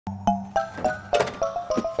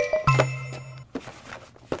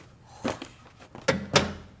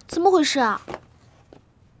怎么回事啊？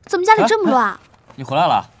怎么家里这么乱？你回来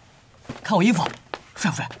了，看我衣服，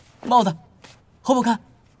帅不帅？帽子好不好看？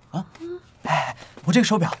啊？哎，我这个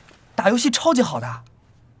手表打游戏超级好的。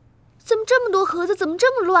怎么这么多盒子？怎么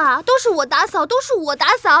这么乱啊？都是我打扫，都是我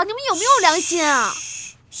打扫，你们有没有良心啊？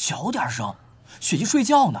小点声，雪姬睡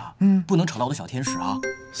觉呢。不能吵到我的小天使啊。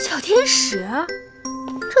小天使？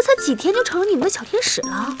这才几天就成了你们的小天使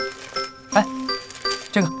了？哎，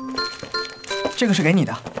这个是给你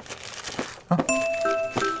的。啊。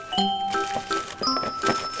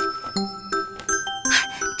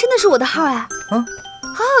真的是我的号哎。嗯。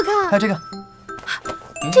好好看。还有这个。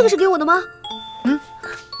这个是给我的吗？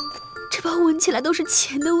这包闻起来都是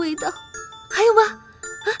钱的味道，还有吗？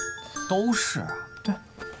啊，都是。对，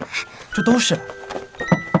这都是。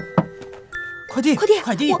快递，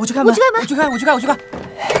我去看吧。我去看。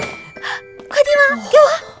快递吗？给我。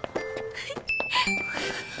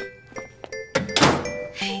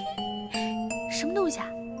什么东西啊？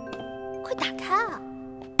快打开啊！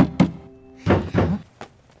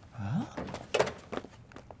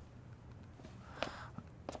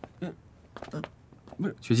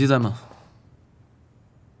雪姬在吗？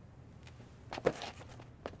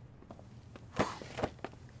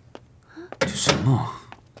这什么？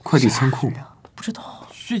快递仓库？不知道。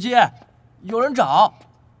雪姬，有人找。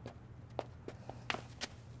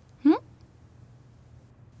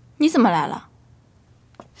你怎么来了？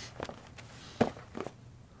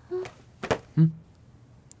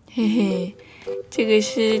嘿嘿，这个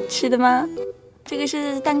是吃的吗？这个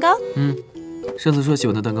是蛋糕？上次说喜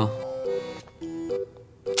欢的蛋糕。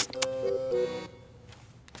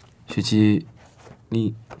雪姬，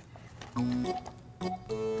你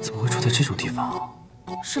怎么会住在这种地方？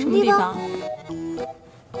什么地方？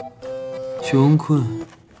穷困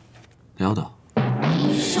潦倒。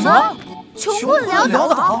什么？穷困潦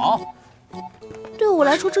倒？对我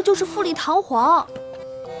来说，这就是富丽堂皇。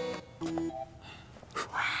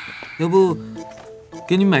要不，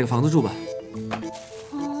给你们买个房子住吧？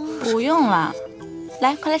不用了，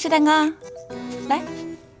来，快来吃蛋糕啊！来。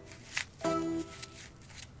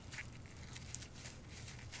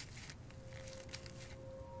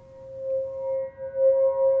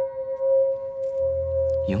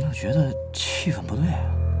有没有觉得气氛不对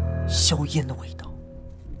啊？硝烟的味道。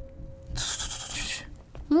走，去，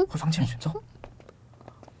回房间去，走。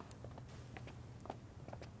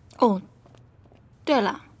哦，对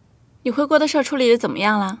了，你回国的事儿处理的怎么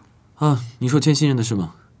样了？啊，你说签新人的事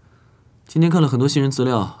吗？今天看了很多新人资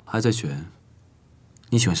料，还在选。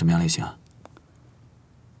你喜欢什么样类型啊？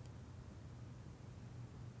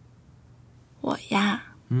我呀，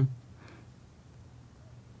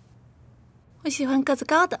我喜欢个子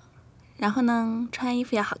高的，然后呢，穿衣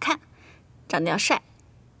服要好看，长得要帅。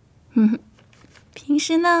平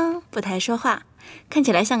时呢不太说话，看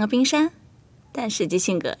起来像个冰山，但实际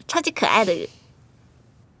性格超级可爱的人。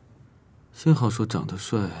幸好说长得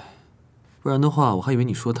帅，不然的话我还以为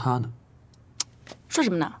你说他呢。说什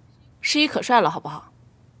么呢？诗怡可帅了，好不好？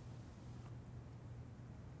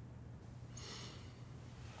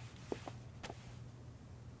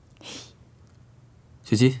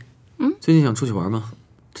雪姬，最近想出去玩吗？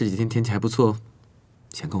这几天天气还不错，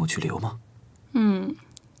想跟我去旅游吗？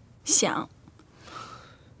想，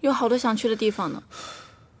有好多想去的地方呢。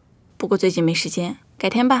不过最近没时间，改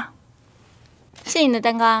天吧。谢谢你的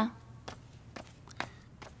蛋糕啊。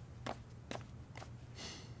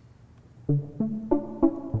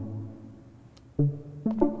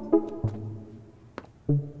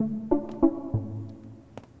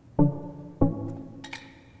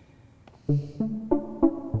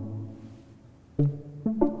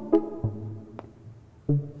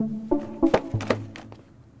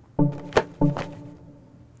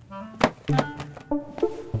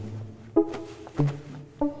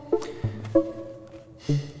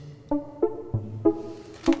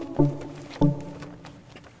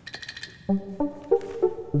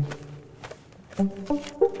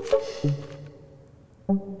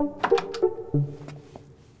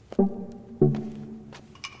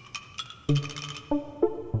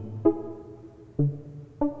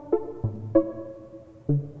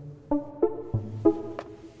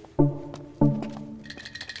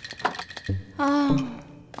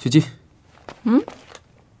雪姬，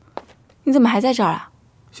你怎么还在这儿啊？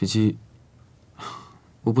雪姬，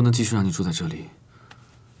我不能继续让你住在这里。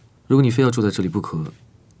如果你非要住在这里不可，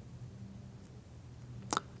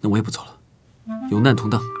那我也不走了。有难同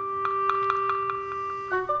当。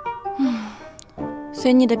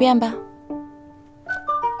随你的便吧。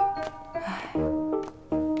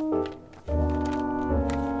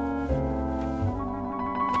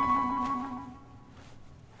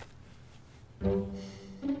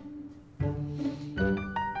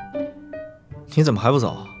你怎么还不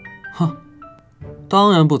走？哼，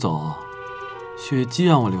当然不走，雪姬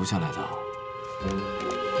让我留下来的。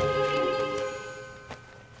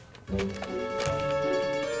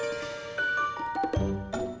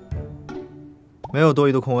没有多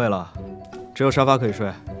余的空位了，只有沙发可以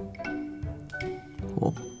睡。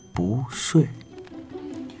我不睡。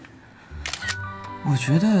我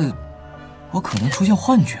觉得我可能出现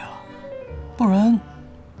幻觉了，不然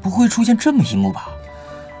不会出现这么一幕吧？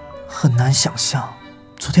很难想象，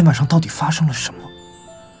昨天晚上到底发生了什么。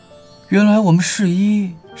原来我们试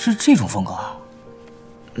衣是这种风格啊！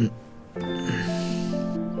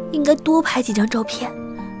应该多拍几张照片。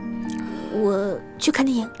我去看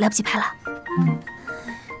电影，来不及拍了。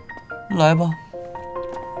来吧。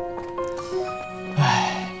唉。